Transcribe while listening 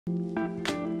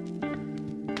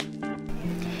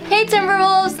Hey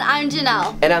Timberwolves, I'm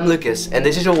Janelle. And I'm Lucas, and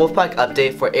this is your Wolfpack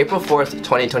update for April 4th,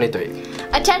 2023.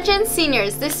 Attention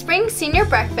seniors, this spring senior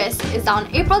breakfast is on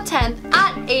April 10th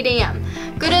at 8 a.m.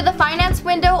 Go to the finance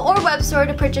window or web store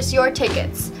to purchase your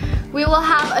tickets. We will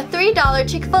have a $3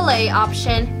 Chick-fil-A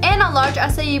option and a large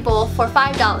acai bowl for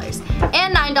 $5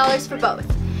 and $9 for both.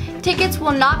 Tickets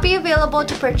will not be available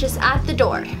to purchase at the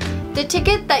door. The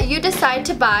ticket that you decide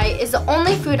to buy is the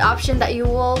only food option that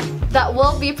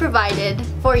will be provided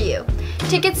for you.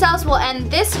 Ticket sales will end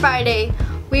this Friday.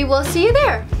 We will see you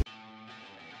there.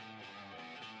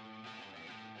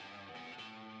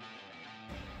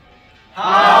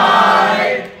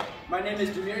 Hi! My name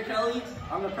is Demir Kelly.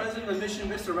 I'm the president of Mission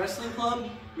Vista Wrestling Club.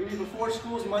 We meet before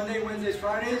schools Monday, Wednesdays,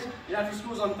 Fridays, and after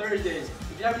schools on Thursdays.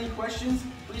 If you have any questions,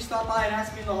 please stop by and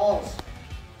ask me in the halls.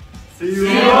 See you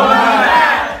on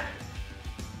that!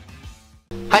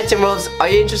 Hi Timberwolves, are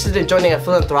you interested in joining a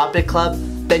philanthropic club?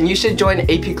 Then you should join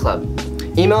AP Club.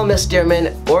 Email Ms.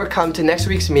 Dearman or come to next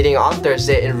week's meeting on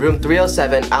Thursday in room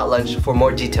 307 at lunch for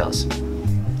more details.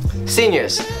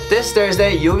 Seniors, this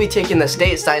Thursday you will be taking the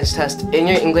state science test in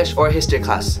your English or history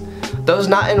class. Those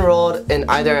not enrolled in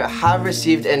either have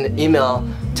received an email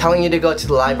telling you to go to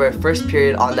the library first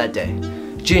period on that day.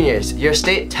 Juniors, your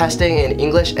state testing in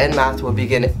English and math will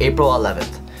begin April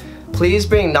 11th. Please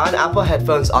bring non-Apple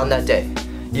headphones on that day.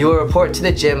 You will report to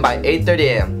the gym by 8:30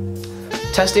 a.m.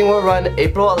 Testing will run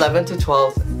April 11th to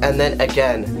 12th and then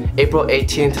again April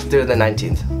 18th through the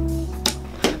 19th.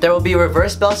 There will be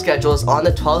reverse bell schedules on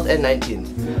the 12th and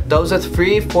 19th. Those with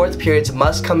free fourth periods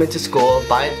must come into school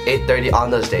by 8:30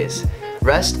 on those days.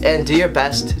 Rest and do your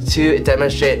best to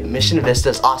demonstrate Mission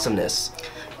Vista's awesomeness.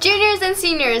 Juniors and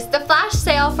seniors, the flash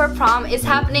sale for prom is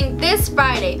happening this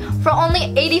Friday for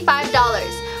only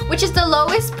 $85, which is the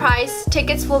lowest price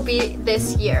tickets will be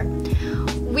this year.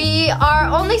 We are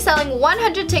only selling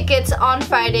 100 tickets on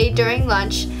Friday during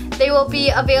lunch. They will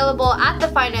be available at the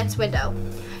finance window.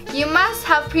 You must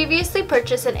have previously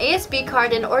purchased an ASB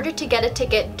card in order to get a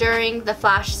ticket during the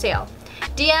flash sale.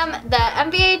 DM the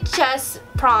MVHS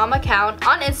prom account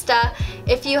on Insta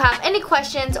if you have any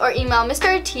questions or email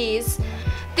Mr. Ortiz.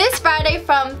 This Friday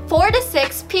from 4 to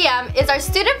 6 p.m. is our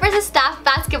student versus staff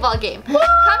basketball game. Woo!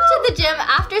 Come to the gym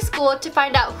after school to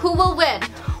find out who will win.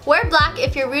 Wear black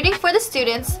if you're rooting for the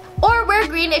students, or wear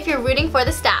green if you're rooting for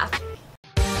the staff.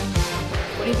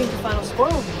 What do you think the final score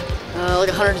will be? Like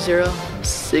 100-0.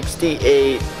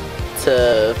 68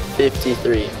 to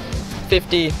 53.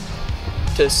 50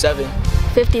 to 7.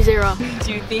 50-0.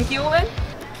 Do you think you'll win?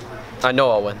 I know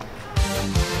I'll win.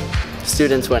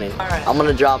 Students winning. All right. I'm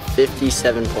gonna drop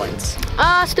 57 points.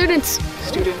 Students.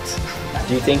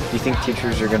 Do you think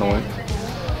teachers are gonna win?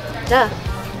 Yeah.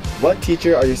 What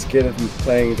teacher are you scared of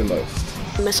playing the most?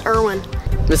 Miss Irwin.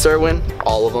 Miss Irwin?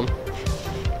 All of them.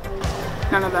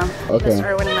 None of them. Okay. Miss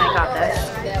Irwin and I got this.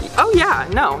 Oh yeah,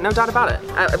 no doubt about it.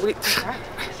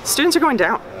 Students are going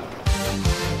down.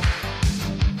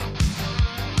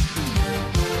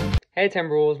 Hey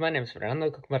Timberwolves, my name is Fernando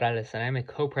Cook Morales and I'm a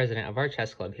co-president of our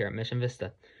chess club here at Mission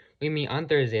Vista. We meet on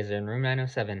Thursdays in room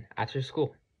 907 after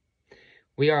school.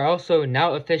 We are also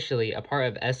now officially a part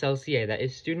of SLCA, that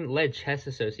is Student-Led Chess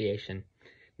Association.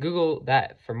 Google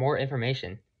that for more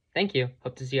information. Thank you.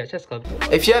 Hope to see you at Chess Club.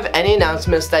 If you have any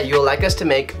announcements that you would like us to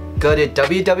make, go to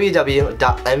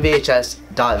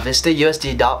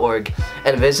www.mvhs.vistausd.org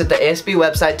and visit the ASB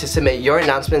website to submit your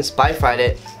announcements by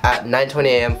Friday at 9:20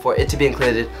 a.m. for it to be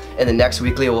included in the next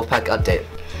weekly Wolfpack update.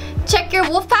 Check your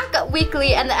Wolfpack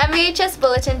Weekly and the MVHS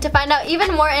Bulletin to find out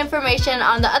even more information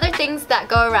on the other things that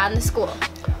go around the school.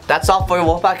 That's all for your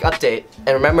Wolfpack update,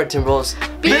 and remember Timberwolves,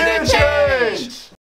 be the change!